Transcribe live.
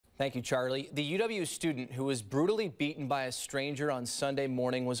Thank you, Charlie. The UW student who was brutally beaten by a stranger on Sunday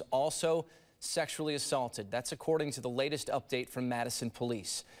morning was also sexually assaulted. That's according to the latest update from Madison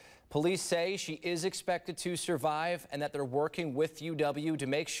police. Police say she is expected to survive and that they're working with UW to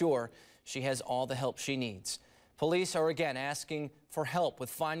make sure she has all the help she needs. Police are again asking for help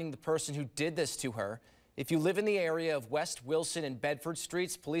with finding the person who did this to her. If you live in the area of West Wilson and Bedford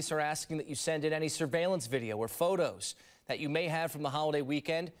Streets, police are asking that you send in any surveillance video or photos that you may have from the holiday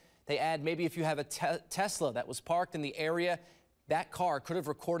weekend. They add maybe if you have a Tesla that was parked in the area, that car could have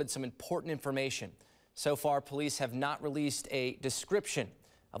recorded some important information. So far, police have not released a description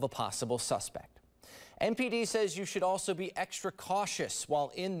of a possible suspect. MPD says you should also be extra cautious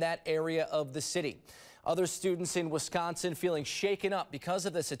while in that area of the city. Other students in Wisconsin feeling shaken up because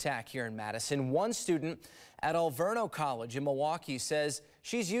of this attack here in Madison. One student at Alverno College in Milwaukee says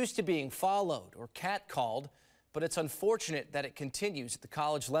she's used to being followed or catcalled, but it's unfortunate that it continues at the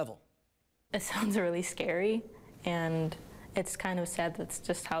college level. It sounds really scary, and it's kind of sad that's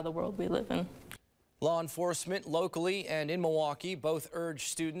just how the world we live in. Law enforcement locally and in Milwaukee both urge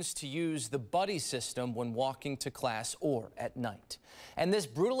students to use the buddy system when walking to class or at night. And this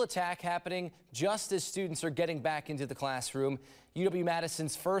brutal attack happening just as students are getting back into the classroom. UW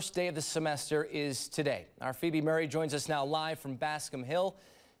Madison's first day of the semester is today. Our Phoebe Murray joins us now live from Bascom Hill.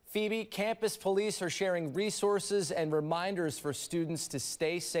 Phoebe, campus police are sharing resources and reminders for students to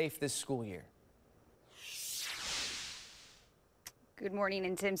stay safe this school year. Good morning,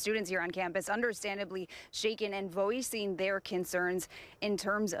 and Tim, students here on campus understandably shaken and voicing their concerns in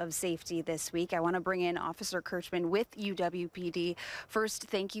terms of safety this week. I want to bring in Officer Kirchman with UWPD. First,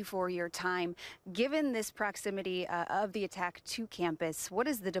 thank you for your time. Given this proximity of the attack to campus, what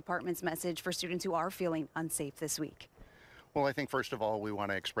is the department's message for students who are feeling unsafe this week? Well, I think first of all, we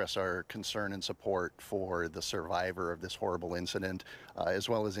want to express our concern and support for the survivor of this horrible incident, as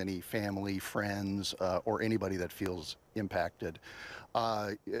well as any family, friends, or anybody that feels impacted.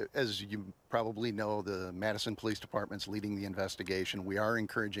 As you probably know, the Madison Police Department's leading the investigation. We are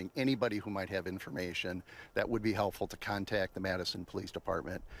encouraging anybody who might have information that would be helpful to contact the Madison Police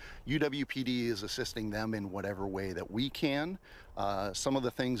Department. UWPD is assisting them in whatever way that we can. Some of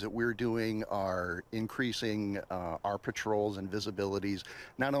the things that we're doing are increasing our patrols and visibilities,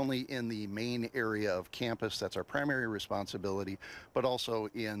 not only in the main area of campus, that's our primary responsibility, but also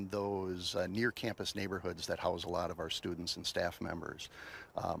in those near campus neighborhoods that house a lot of our students and staff members.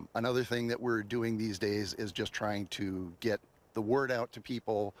 Another thing that we're doing these days is just trying to get the word out to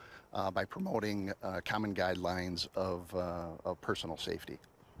people by promoting common guidelines of personal safety.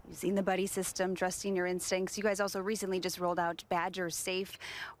 Using the buddy system, trusting your instincts. You guys also recently just rolled out Badger Safe.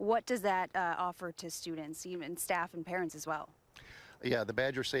 What does that offer to students, even staff and parents as well? Yeah, the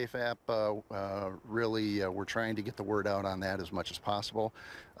Badger Safe app, really, we're trying to get the word out on that as much as possible.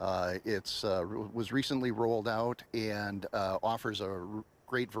 It was recently rolled out and offers a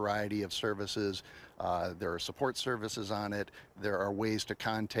great variety of services. There are support services on it. There are ways to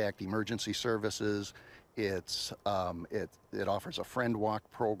contact emergency services. It offers a friend walk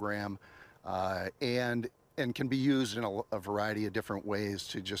program and can be used in a variety of different ways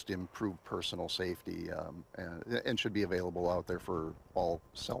to just improve personal safety and should be available out there for all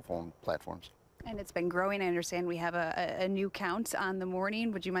cell phone platforms. And it's been growing. I understand we have a new count on the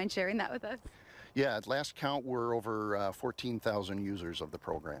morning. Would you mind sharing that with us? Yeah, at last count, we're over 14,000 users of the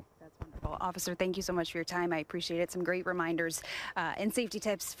program. That's wonderful. Officer, thank you so much for your time. I appreciate it. Some great reminders and safety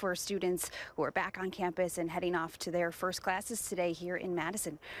tips for students who are back on campus and heading off to their first classes today here in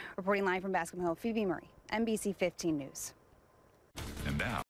Madison. Reporting live from Bascom Hill, Phoebe Murray, NBC 15 News. And now.